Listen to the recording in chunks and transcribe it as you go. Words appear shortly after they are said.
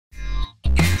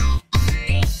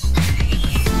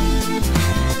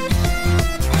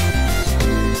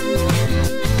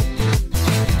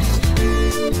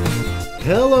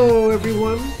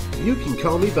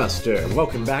call me Buster, and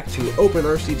welcome back to Open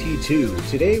RCT2.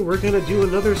 Today we're gonna do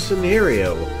another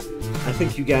scenario. I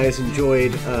think you guys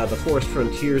enjoyed the Forest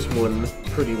Frontiers one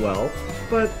pretty well,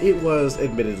 but it was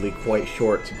admittedly quite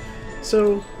short.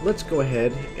 So let's go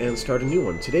ahead and start a new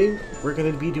one. Today we're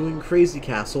gonna be doing Crazy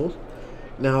Castle.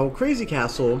 Now, Crazy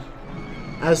Castle,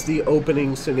 as the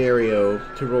opening scenario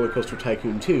to RollerCoaster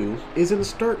Tycoon 2, is in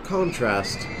stark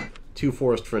contrast to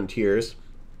Forest Frontiers.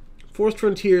 Forest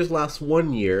Frontiers lasts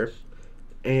 1 year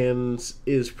and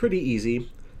is pretty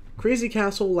easy. Crazy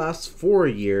Castle lasts 4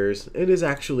 years and is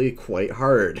actually quite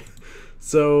hard.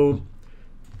 So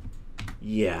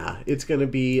yeah, it's going to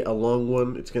be a long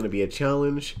one. It's going to be a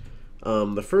challenge.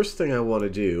 The first thing I want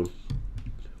to do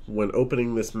when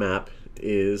opening this map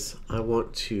is I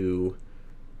want to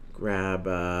grab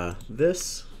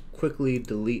this, quickly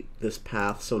delete this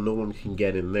path so no one can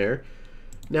get in there.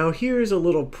 Now here's a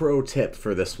little pro tip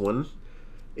for this one.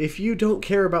 If you don't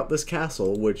care about this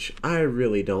castle, which I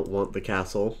really don't want the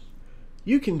castle,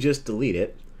 you can just delete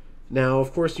it. Now,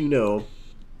 of course, you know,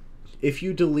 if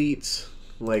you delete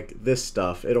like this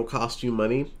stuff, it'll cost you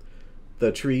money,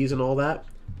 the trees and all that,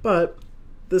 but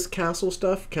this castle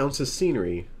stuff counts as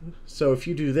scenery. So if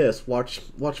you do this, watch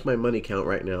my money count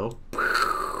right now.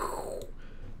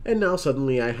 And now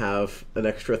suddenly I have an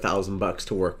extra $1,000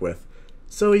 to work with.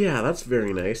 So yeah, that's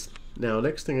very nice. Now,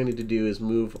 next thing I need to do is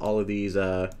move all of these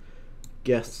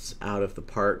guests out of the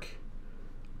park.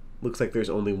 Looks like there's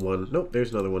only one. Nope,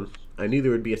 there's another one. I knew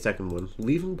there would be a second one.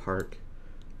 Leaving park.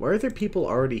 Why are there people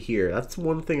already here? That's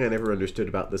one thing I never understood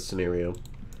about this scenario.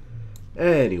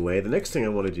 Anyway, the next thing I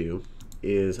want to do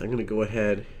is I'm going to go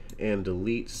ahead and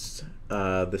delete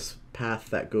this path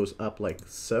that goes up like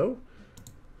so.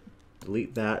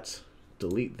 Delete that.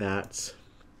 Delete that.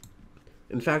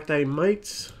 In fact, I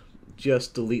might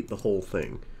just delete the whole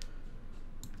thing.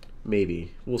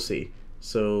 Maybe. We'll see.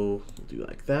 So, we'll do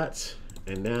like that.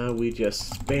 And now we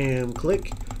just spam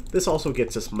click. This also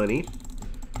gets us money,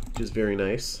 which is very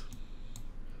nice.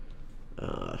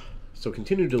 So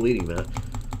continue deleting that.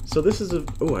 So this is a...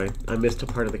 Oh, I missed a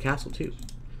part of the castle too.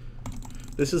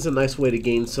 This is a nice way to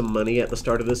gain some money at the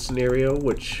start of this scenario,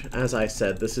 which, as I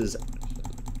said, this is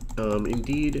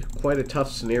indeed quite a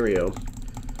tough scenario.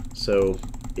 So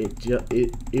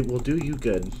it will do you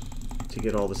good to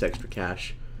get all this extra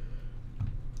cash.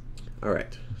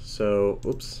 Alright, so,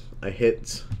 oops, I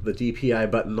hit the DPI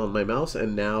button on my mouse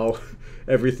and now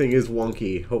everything is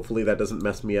wonky. Hopefully that doesn't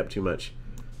mess me up too much.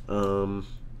 I'm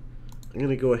going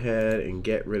to go ahead and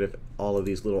get rid of all of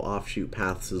these little offshoot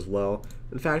paths as well.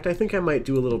 In fact, I think I might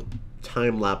do a little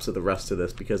time lapse of the rest of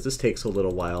this because this takes a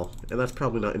little while and that's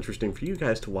probably not interesting for you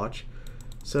guys to watch.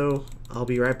 So, I'll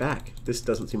be right back. This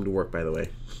doesn't seem to work, by the way.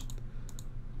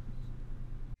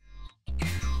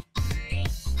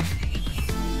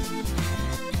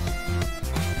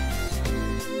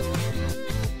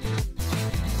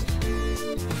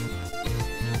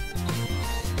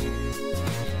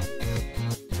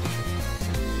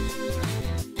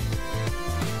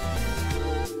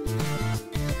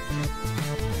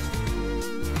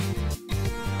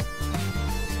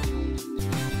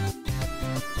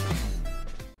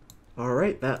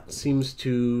 Alright, that seems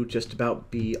to just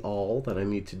about be all that I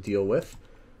need to deal with.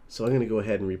 So I'm going to go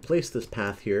ahead and replace this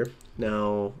path here.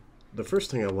 Now, the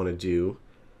first thing I want to do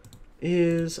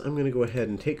is I'm going to go ahead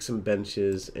and take some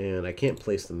benches, and I can't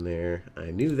place them there.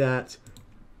 I knew that.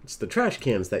 It's the trash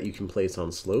cans that you can place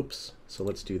on slopes, so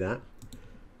let's do that.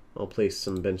 I'll place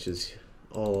some benches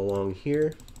all along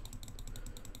here.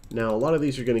 Now, a lot of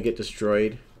these are going to get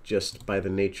destroyed just by the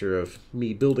nature of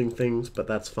me building things, but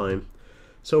that's fine.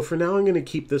 So for now, I'm going to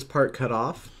keep this part cut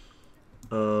off.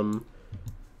 I'm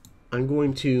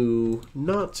going to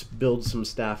not build some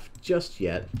staff just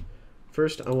yet.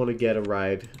 First, I want to get a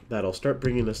ride that'll start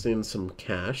bringing us in some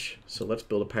cash. So let's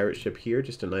build a pirate ship here,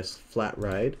 just a nice flat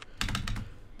ride.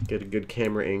 Get a good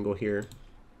camera angle here.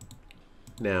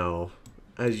 Now,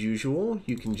 as usual,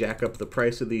 you can jack up the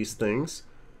price of these things.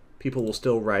 People will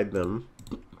still ride them,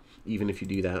 even if you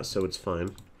do that, so it's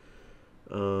fine.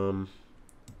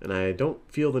 And I don't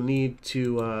feel the need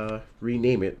to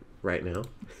rename it right now.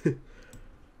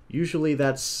 Usually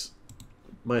that's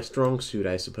my strong suit,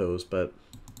 I suppose, but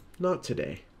not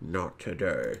today. Not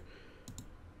today.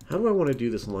 How do I want to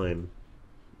do this line?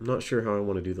 I'm not sure how I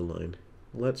want to do the line.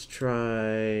 Let's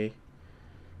try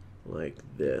like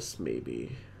this,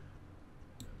 maybe.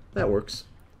 That works.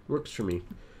 Works for me.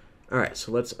 Alright,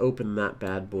 so let's open that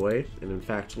bad boy. And in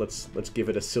fact, let's give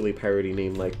it a silly piratey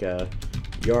name like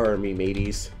Yar me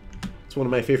mateys. It's one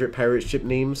of my favorite pirate ship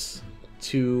names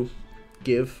to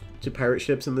give to pirate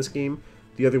ships in this game.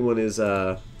 The other one is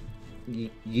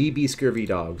Ye Be Scurvy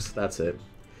Dogs. That's it.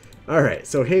 Alright,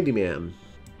 so handyman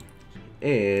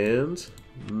and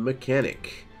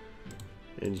mechanic.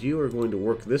 And you are going to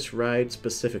work this ride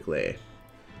specifically.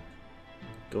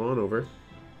 Go on over.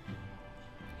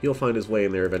 He'll find his way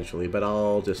in there eventually, but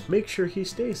I'll just make sure he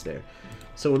stays there.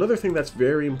 So another thing that's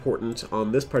very important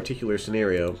on this particular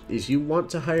scenario is you want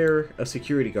to hire a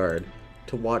security guard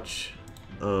to watch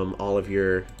all of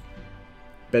your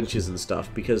benches and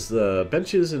stuff, because the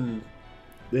benches and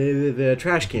the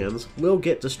trash cans will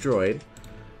get destroyed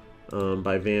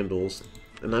by vandals.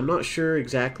 And I'm not sure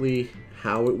exactly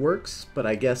how it works, but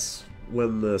I guess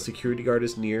when the security guard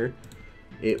is near,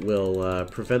 it will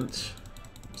prevent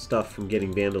stuff from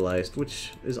getting vandalized,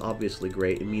 which is obviously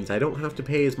great. It means I don't have to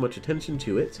pay as much attention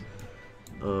to it,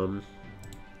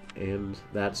 and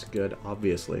that's good,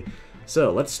 obviously.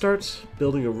 So let's start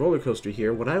building a roller coaster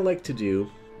here. What I like to do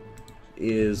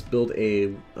is build a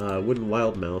wooden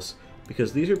wild mouse,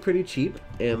 because these are pretty cheap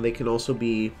and they can also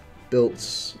be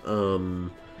built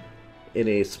in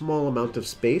a small amount of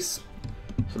space.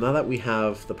 So now that we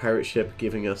have the pirate ship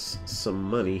giving us some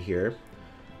money here,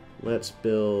 let's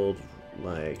build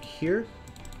like here.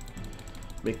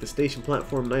 Make the station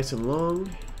platform nice and long.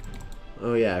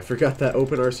 Oh yeah, I forgot that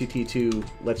Open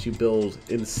RCT2 lets you build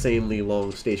insanely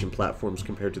long station platforms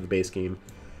compared to the base game.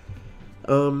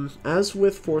 As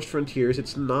with Forest Frontiers,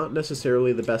 it's not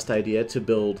necessarily the best idea to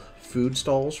build food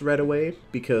stalls right away,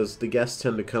 because the guests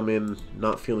tend to come in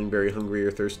not feeling very hungry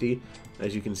or thirsty.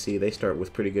 As you can see, they start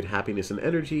with pretty good happiness and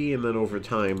energy, and then over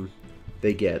time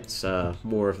they get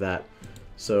more of that.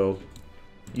 So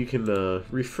you can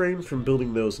refrain from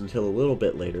building those until a little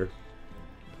bit later.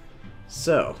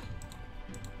 So,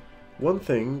 one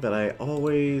thing that I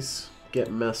always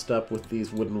get messed up with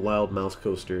these wooden wild mouse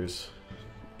coasters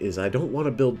is I don't want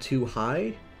to build too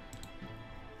high,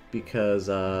 because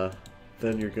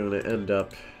then you're going to end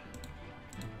up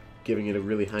giving it a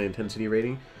really high intensity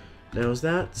rating. Now is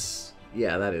that...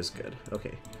 yeah, that is good.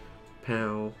 Okay.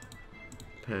 Pow,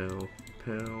 pow,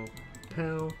 pow,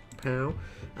 pow, pow.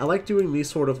 I like doing these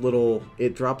sort of little...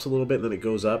 it drops a little bit and then it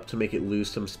goes up to make it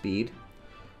lose some speed.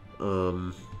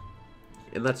 And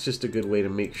that's just a good way to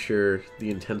make sure the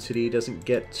intensity doesn't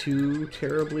get too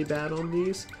terribly bad on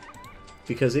these,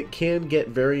 because it can get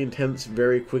very intense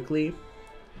very quickly.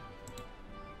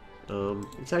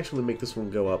 Let's actually make this one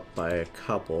go up by a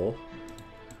couple.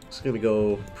 It's going to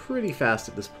go pretty fast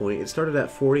at this point. It started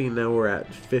at 40 and now we're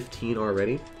at 15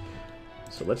 already.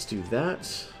 So let's do that.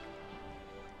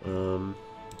 Let's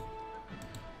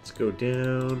go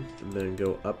down and then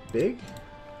go up big.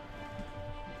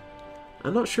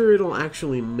 I'm not sure it'll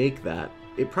actually make that.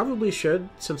 It probably should,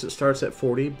 since it starts at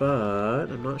 40, but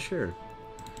I'm not sure.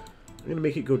 I'm going to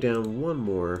make it go down one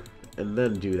more and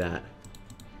then do that,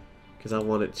 because I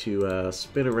want it to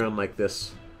spin around like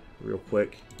this real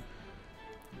quick.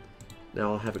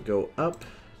 Now I'll have it go up,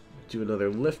 do another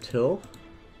lift hill,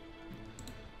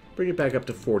 bring it back up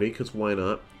to 40, because why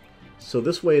not? So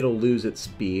this way it'll lose its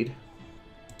speed.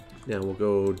 Now we'll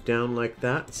go down like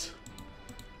that,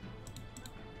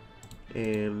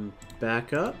 and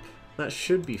back up. That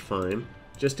should be fine.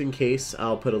 Just in case,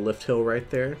 I'll put a lift hill right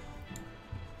there.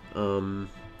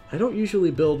 I don't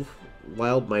usually build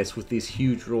wild mice with these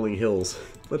huge rolling hills.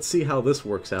 Let's see how this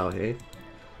works out, hey?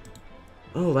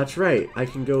 Oh, that's right. I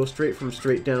can go straight from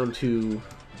straight down to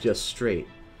just straight.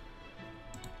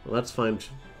 Well, that's fine.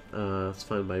 That's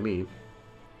fine by me.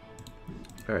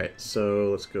 Alright,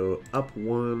 so let's go up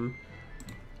one.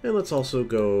 And let's also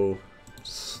go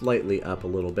slightly up a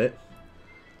little bit.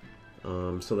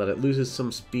 So that it loses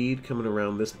some speed coming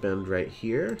around this bend right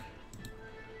here.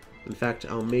 In fact,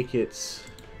 I'll make it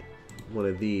one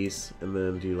of these and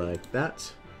then do like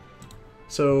that.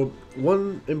 So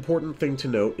one important thing to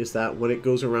note is that when it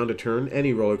goes around a turn,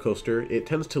 any roller coaster, it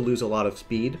tends to lose a lot of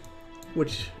speed,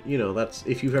 which, you know, that's,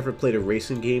 if you've ever played a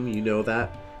racing game, you know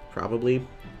that, probably,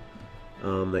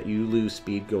 that you lose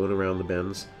speed going around the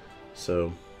bends.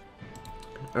 So,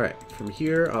 alright, from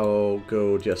here I'll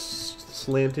go just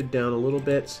slanted down a little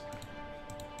bit,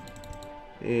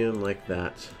 and like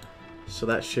that. So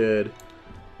that should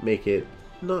make it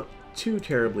not too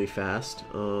terribly fast.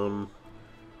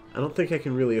 I don't think I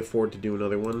can really afford to do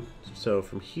another one. So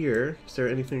from here, is there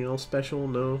anything else special?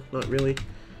 No, not really.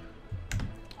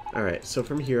 Alright, so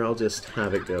from here I'll just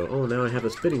have it go. Oh, now I have a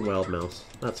spinning wild mouse.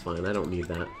 That's fine, I don't need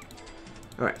that.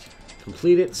 Alright,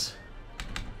 complete it.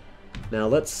 Now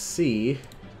let's see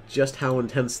just how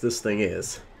intense this thing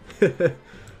is.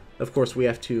 Of course, we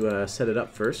have to set it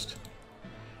up first.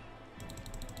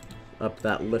 Up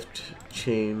that lift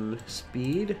chain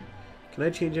speed. Can I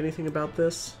change anything about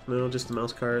this? No, just the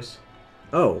mouse cars.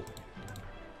 Oh.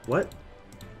 What?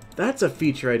 That's a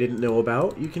feature I didn't know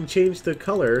about. You can change the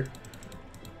color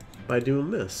by doing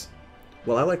this.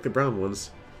 Well, I like the brown ones.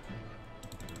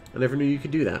 I never knew you could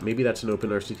do that. Maybe that's an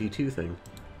open RCT2 thing.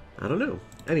 I don't know.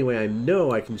 Anyway, I know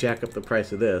I can jack up the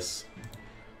price of this.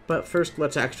 But first,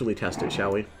 let's actually test it,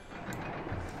 shall we?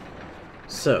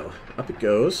 So, up it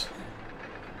goes.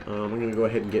 I'm going to go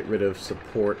ahead and get rid of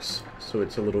supports so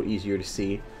it's a little easier to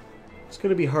see. It's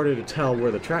going to be harder to tell where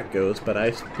the track goes, but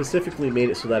I specifically made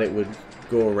it so that it would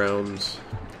go around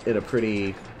in a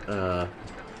pretty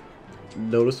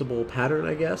noticeable pattern,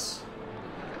 I guess.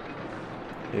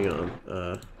 Hang on.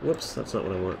 Whoops, that's not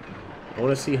what I want. I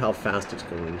want to see how fast it's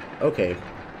going. Okay.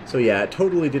 So yeah, it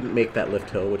totally didn't make that lift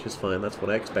hill, which is fine. That's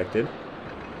what I expected.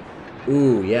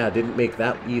 Ooh, yeah, didn't make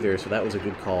that either, so that was a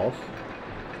good call.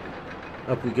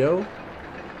 Up we go.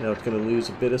 Now it's going to lose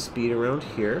a bit of speed around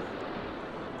here.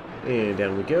 And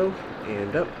down we go.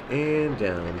 And up and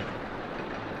down.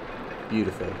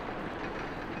 Beautiful.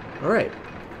 Alright.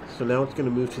 So now it's going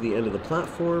to move to the end of the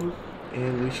platform,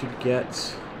 and we should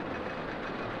get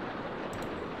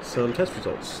some test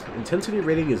results. Intensity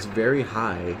rating is very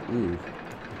high. Ooh.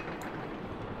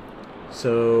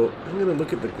 So I'm going to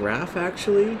look at the graph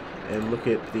actually, and look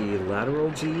at the lateral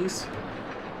G's.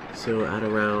 So at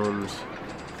around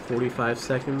 45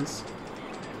 seconds.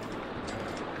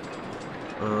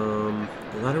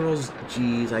 The lateral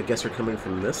G's, I guess, are coming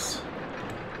from this.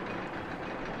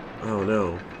 Oh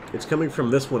no, it's coming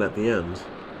from this one at the end.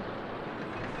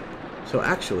 So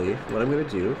actually, what I'm going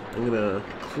to do, I'm going to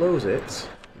close it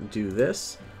and do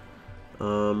this.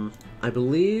 I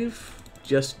believe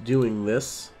just doing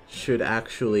this should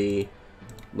actually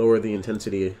lower the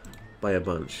intensity by a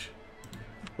bunch.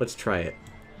 Let's try it.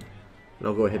 And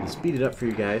I'll go ahead and speed it up for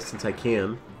you guys since I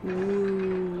can.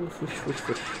 Ooh, whoosh, whoosh,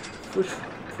 whoosh, whoosh,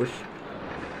 whoosh.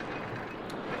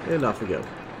 And off we go.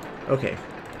 Okay.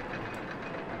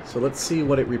 So let's see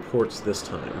what it reports this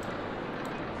time.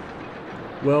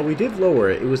 Well, we did lower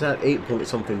it. It was at 8 point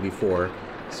something before.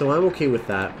 So I'm okay with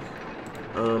that.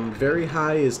 Very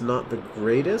high is not the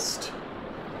greatest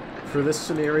for this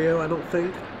scenario, I don't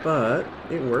think. But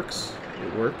it works.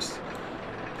 It works.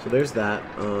 So there's that.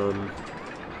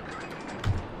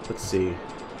 Let's see.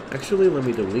 Actually, let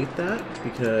me delete that,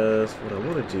 because what I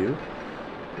want to do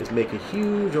is make a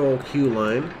huge old queue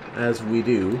line, as we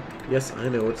do. Yes, I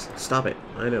know, it's... Stop it.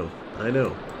 I know. I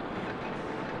know.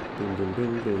 Boom, boom,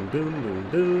 boom, boom, boom, boom,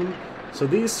 boom. So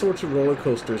these sorts of roller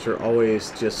coasters are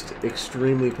always just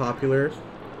extremely popular,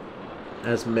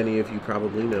 as many of you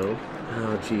probably know.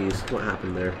 Oh, jeez. What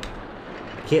happened there?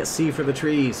 I can't see for the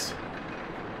trees.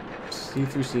 See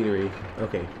through scenery.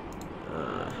 Okay.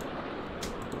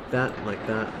 That, like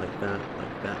that, like that,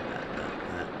 like that,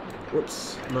 that.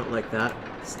 Whoops, not like that.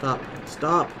 Stop,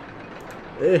 stop.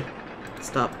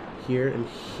 Stop here and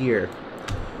here.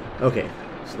 Okay,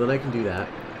 so then I can do that.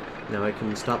 Now I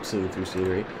can stop seeing through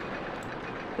scenery.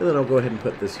 And then I'll go ahead and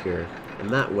put this here. And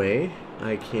that way,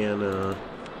 I can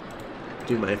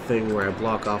do my thing where I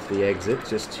block off the exit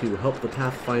just to help the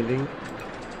pathfinding.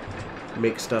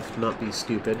 Make stuff not be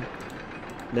stupid.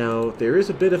 Now, there is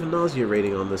a bit of a nausea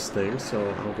rating on this thing, so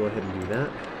I'll go ahead and do that.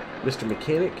 Mr.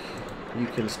 Mechanic, you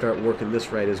can start working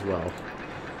this right as well.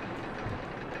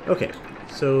 Okay,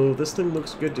 so this thing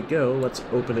looks good to go. Let's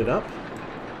open it up.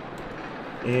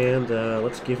 And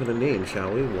let's give it a name,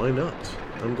 shall we? Why not?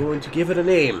 I'm going to give it a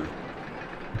name.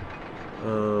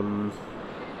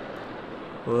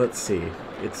 Well, let's see.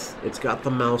 It's got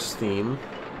the mouse theme.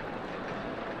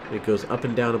 It goes up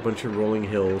and down a bunch of rolling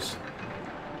hills.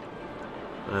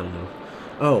 I don't know.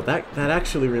 Oh, that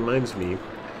actually reminds me.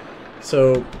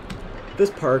 So, this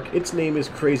park, its name is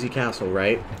Crazy Castle,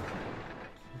 right?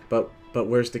 But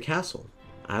where's the castle?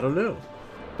 I don't know.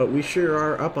 But we sure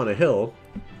are up on a hill.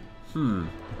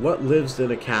 What lives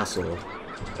in a castle?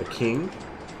 A king?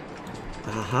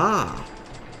 Aha!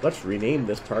 Let's rename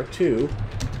this park to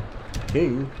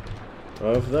King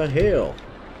of the Hill.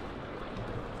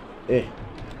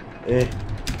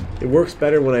 It works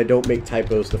better when I don't make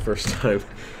typos the first time.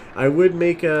 I would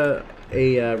make a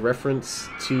reference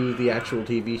to the actual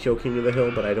TV show King of the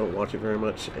Hill, but I don't watch it very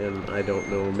much, and I don't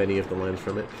know many of the lines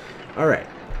from it. Alright,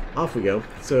 off we go.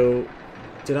 So,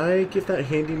 did I give that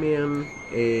handyman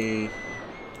a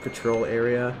patrol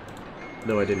area?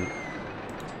 No, I didn't.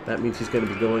 That means he's going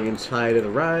to be going inside of the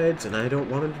rides, and I don't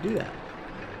want him to do that.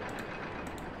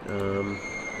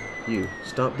 You,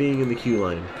 stop being in the queue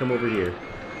line. Come over here.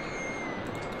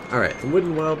 Alright, the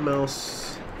Wooden Wild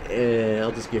Mouse,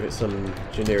 I'll just give it some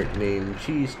generic name,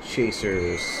 Cheese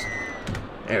Chasers.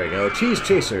 There we go, Cheese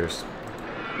Chasers.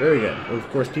 Very good. Of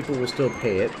course, people will still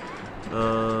pay it.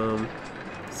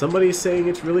 Somebody's saying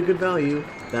it's really good value.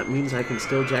 That means I can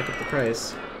still jack up the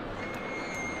price.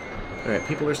 Alright,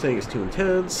 people are saying it's too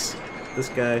intense. This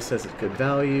guy says it's good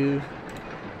value.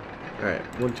 Alright,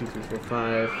 1, 2, 3, 4,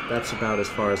 5. That's about as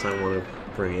far as I want to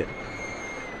bring it.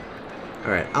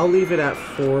 Alright, I'll leave it at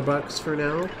 $4 for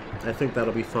now. I think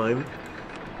that'll be fine.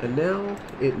 And now,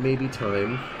 it may be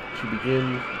time to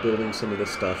begin building some of this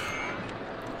stuff.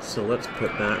 So let's put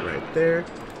that right there.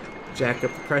 Jack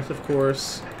up the price, of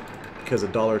course, because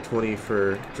 $1.20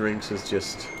 for drinks is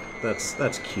just...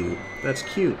 That's cute. That's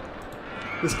cute.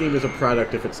 This game is a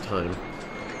product of its time.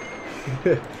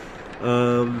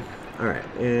 Alright,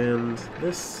 and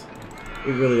this...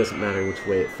 It really doesn't matter which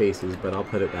way it faces, but I'll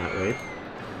put it that way.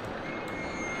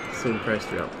 Same price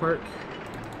throughout park.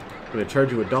 I'm going to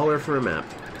charge you $1 for a map.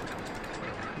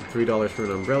 $3 for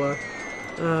an umbrella.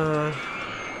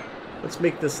 Let's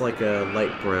make this like a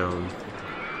light brown.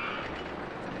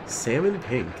 Salmon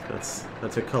pink. That's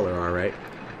a color, alright.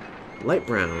 Light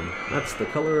brown. That's the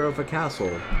color of a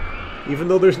castle. Even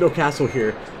though there's no castle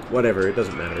here. Whatever, it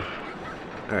doesn't matter.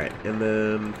 Alright, and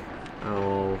then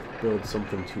I'll build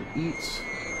something to eat.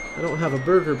 I don't have a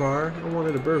burger bar. I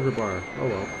wanted a burger bar. Oh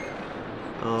well.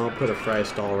 I'll put a fry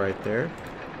stall right there.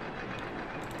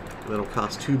 That'll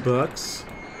cost $2.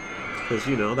 Because,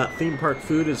 you know, that theme park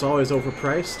food is always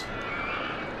overpriced.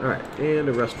 Alright, and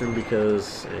a restroom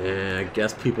because I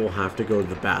guess people have to go to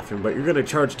the bathroom, but you're going to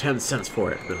charge 10 cents for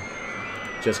it. No,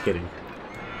 just kidding.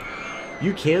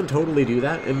 You can totally do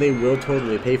that, and they will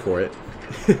totally pay for it.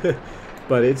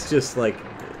 But it's just like,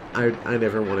 I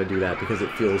never want to do that because it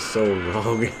feels so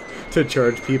wrong to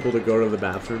charge people to go to the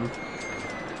bathroom.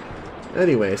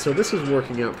 Anyway, so this is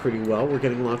working out pretty well. We're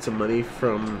getting lots of money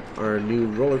from our new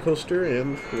roller coaster,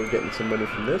 and we're getting some money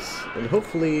from this. And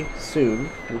hopefully soon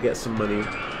we'll get some money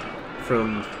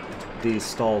from these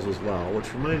stalls as well,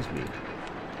 which reminds me,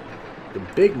 the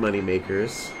big money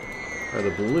makers are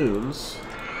the balloons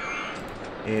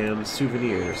and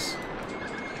souvenirs.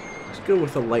 Let's go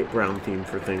with a light brown theme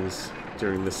for things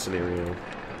during this scenario.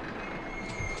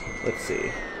 Let's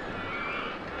see.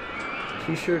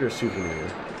 T-shirt or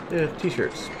souvenir? Yeah,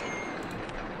 t-shirts.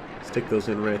 Stick those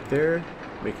in right there.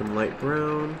 Make them light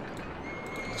brown.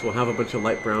 So we'll have a bunch of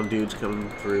light brown dudes coming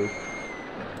through.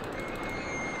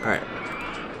 Alright.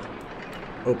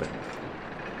 Open.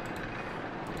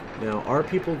 Now, are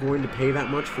people going to pay that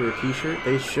much for a t-shirt?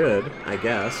 They should, I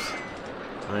guess.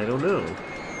 I don't know.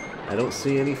 I don't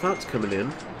see any thoughts coming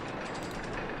in.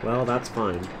 Well, that's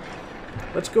fine.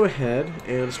 Let's go ahead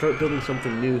and start building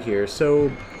something new here.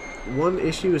 So, one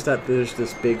issue is that there's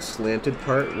this big slanted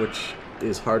part, which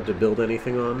is hard to build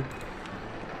anything on.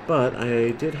 But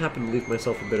I did happen to leave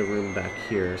myself a bit of room back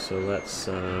here, so let's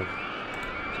do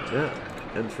that.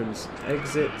 Entrance,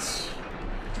 exit.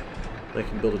 I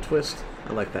can build a twist.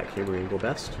 I like that camera angle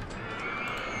best.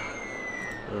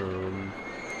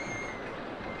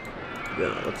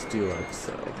 Yeah, let's do like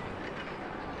so.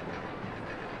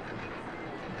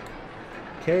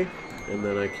 Okay, and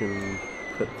then I can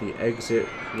put the exit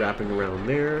wrapping around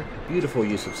there. Beautiful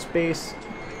use of space.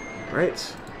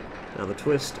 Alright, now the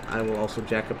twist, I will also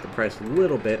jack up the price a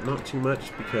little bit, not too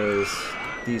much, because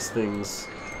these things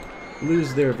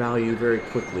lose their value very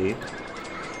quickly.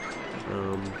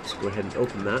 Let's go ahead and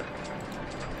open that.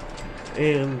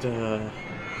 And,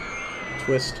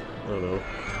 twist, I don't know,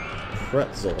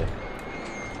 pretzel.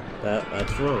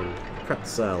 That's wrong.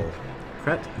 Pretzel.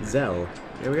 Pretzel.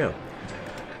 There we go.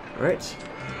 Alright.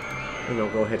 And I'll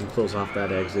go ahead and close off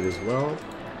that exit as well.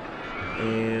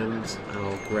 And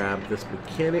I'll grab this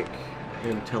mechanic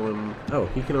and tell him... Oh,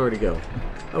 he can already go.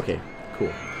 Okay,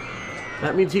 cool.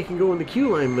 That means he can go in the queue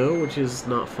line, though, which is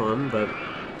not fun, but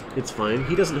it's fine.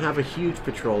 He doesn't have a huge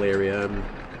patrol area, and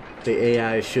the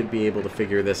AI should be able to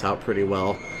figure this out pretty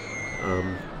well.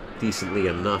 Decently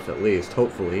enough, at least,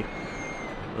 hopefully.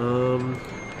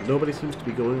 Nobody seems to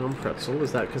be going on pretzel.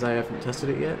 Is that because I haven't tested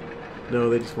it yet? No,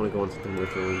 they just want to go on something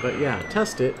worth rolling. But yeah,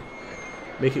 test it.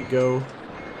 Make it go.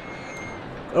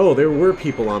 Oh, there were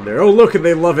people on there. Oh, look, and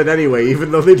they love it anyway,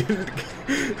 even though they didn't.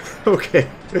 Okay.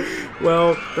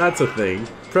 Well, that's a thing.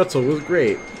 Pretzel was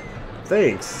great.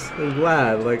 Thanks. I'm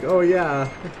glad. Like, oh yeah.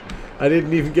 I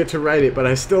didn't even get to write it, but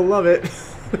I still love it.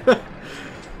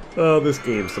 Oh, this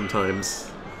game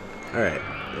sometimes. Alright.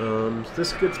 Is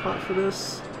this a good spot for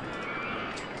this?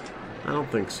 I don't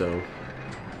think so.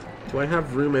 Do I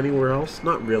have room anywhere else?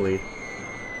 Not really.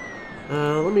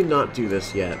 Let me not do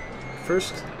this yet.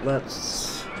 First,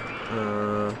 let's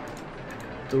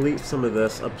delete some of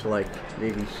this up to, like,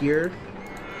 maybe here.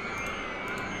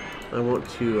 I want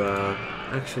to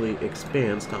actually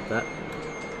expand, stop that.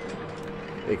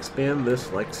 Expand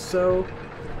this like so.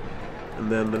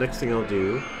 And then the next thing I'll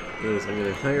do is I'm going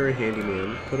to hire a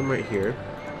handyman, put him right here.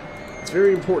 It's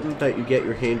very important that you get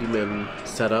your handyman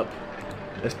set up,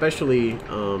 especially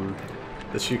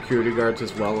the security guards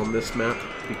as well on this map,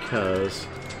 because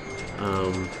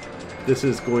this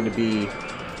is going to be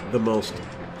the most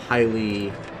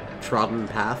highly trodden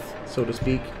path, so to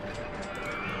speak.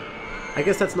 I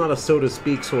guess that's not a so to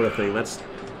speak sort of thing, that's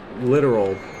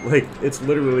literal. Like, it's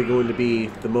literally going to be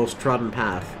the most trodden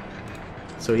path.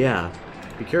 So yeah,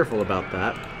 be careful about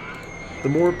that. The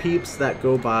more peeps that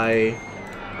go by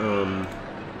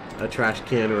a trash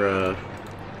can or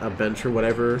a bench or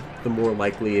whatever, the more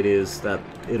likely it is that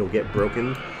it'll get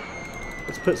broken.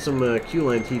 Let's put some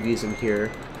Q-line TVs in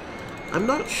here. I'm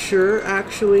not sure,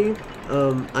 actually.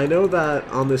 I know that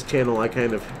on this channel I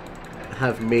kind of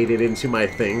have made it into my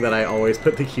thing that I always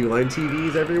put the Q-line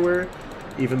TVs everywhere,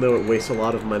 even though it wastes a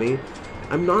lot of money.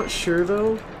 I'm not sure,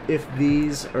 though, if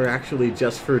these are actually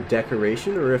just for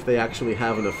decoration or if they actually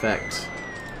have an effect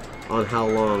on how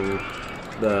long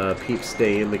the peeps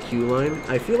stay in the queue line.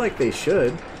 I feel like they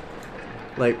should.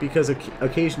 Like, because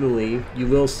occasionally you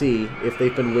will see, if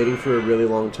they've been waiting for a really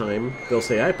long time, they'll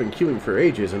say, I've been queuing for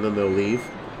ages, and then they'll leave.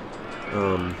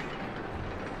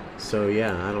 So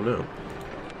yeah, I don't know.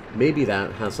 Maybe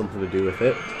that has something to do with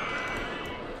it.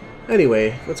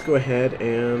 Anyway, let's go ahead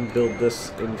and build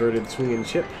this inverted swinging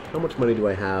chip. How much money do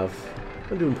I have?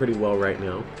 I'm doing pretty well right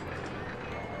now.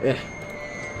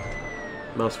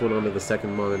 Mouse went onto the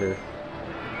second monitor.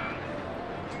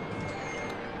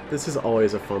 This is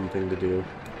always a fun thing to do.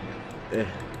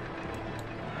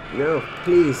 No,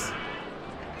 please.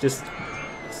 Just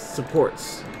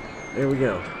supports. There we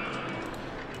go.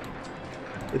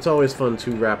 It's always fun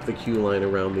to wrap the queue line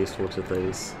around these sorts of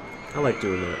things. I like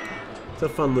doing that. It's a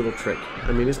fun little trick.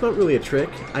 I mean, it's not really a trick.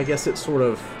 I guess it sort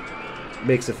of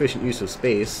makes efficient use of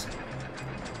space.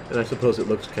 And I suppose it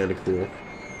looks kind of cool.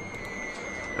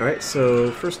 Alright,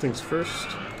 so first things first.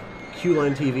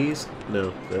 Q-line TVs.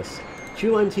 No, this.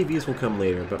 Q-line TVs will come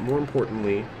later, but more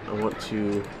importantly, I want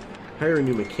to hire a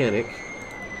new mechanic.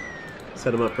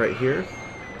 Set him up right here.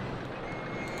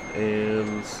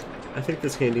 And I think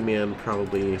this handyman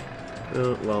probably...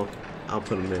 well, I'll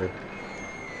put him there.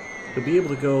 He'll be able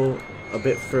to go a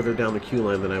bit further down the queue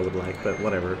line than I would like, but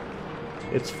whatever.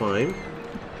 It's fine.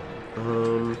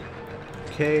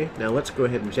 Okay, now let's go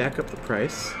ahead and jack up the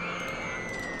price.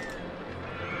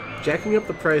 Jacking up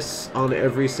the price on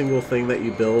every single thing that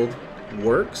you build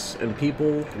works, and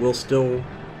people will still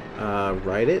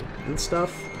ride it and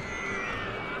stuff.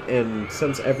 And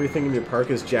since everything in your park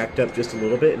is jacked up just a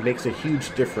little bit, it makes a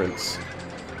huge difference.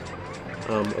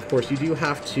 Of course, you do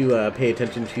have to pay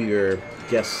attention to your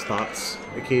guests' thoughts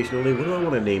occasionally. What do I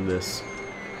want to name this?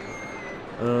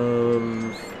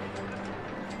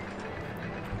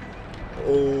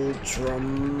 Ultra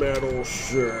Metal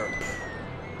Ship.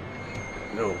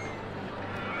 No.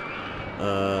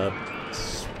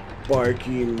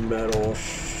 Sparky Metal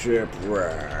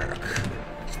Shipwreck.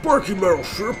 Sparky Metal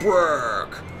Shipwreck!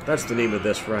 That's the name of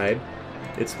this ride.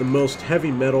 It's the most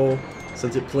heavy metal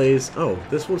since it plays... Oh,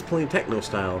 this one's playing techno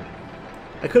style.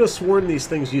 I could have sworn these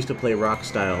things used to play rock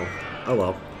style. Oh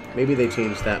well. Maybe they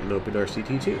changed that in Open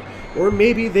RCT2. Or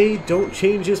maybe they don't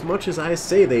change as much as I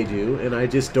say they do, and I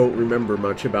just don't remember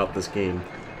much about this game.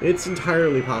 It's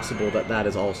entirely possible that that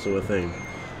is also a thing.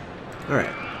 Alright.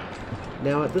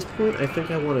 Now at this point, I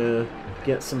think I want to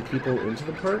get some people into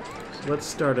the park. So let's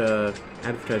start a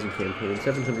advertising campaign.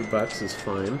 $700 is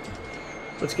fine.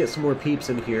 Let's get some more peeps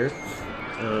in here.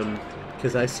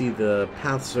 Because I see the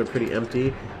paths are pretty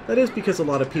empty. That is because a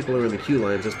lot of people are in the queue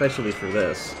lines, especially for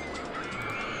this.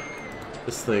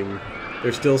 This thing,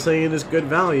 they're still saying is good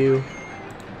value.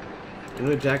 I'm going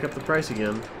to jack up the price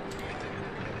again.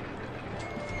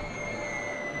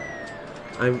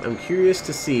 I'm curious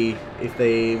to see if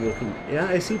they will... Yeah,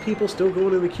 I see people still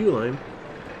going in the queue line.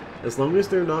 As long as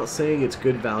they're not saying it's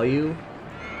good value,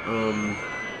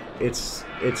 it's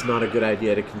not a good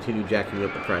idea to continue jacking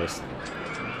up the price.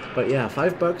 But yeah,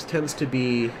 $5 tends to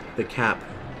be the cap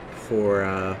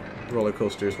for roller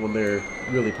coasters when they're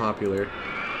really popular.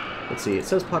 Let's see, it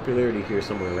says popularity here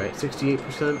somewhere, right?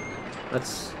 68%?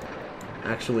 That's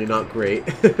actually not great.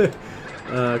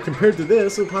 Compared to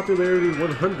this, a popularity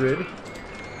 100.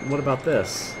 What about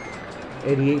this?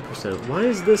 88%. Why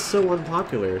is this so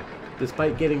unpopular,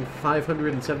 despite getting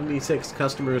 576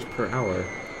 customers per hour?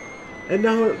 And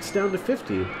now it's down to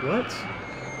 50. What?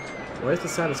 Why is the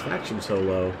satisfaction so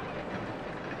low?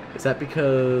 Is that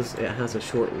because it has a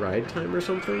short ride time or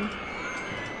something?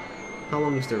 How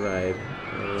long is the ride?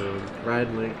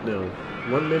 Ride length? No.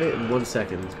 1 minute and 1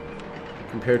 second.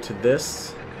 Compared to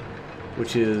this,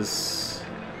 which is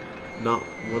Not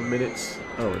 1 minute.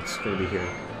 Oh, it's gonna be here.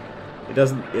 It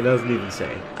doesn't even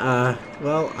say.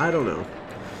 Well, I don't know.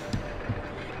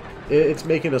 It's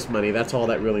making us money. That's all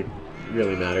that really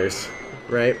matters,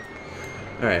 right?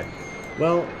 All right.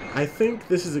 Well, I think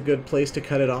this is a good place to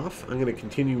cut it off. I'm going to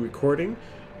continue recording.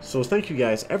 So thank you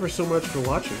guys ever so much for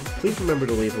watching. Please remember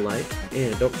to leave a like,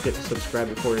 and don't forget to subscribe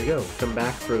before you go. Come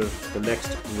back for the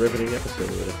next riveting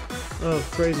episode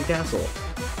of Crazy Castle.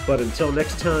 But until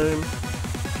next time,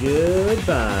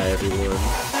 goodbye,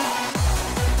 everyone.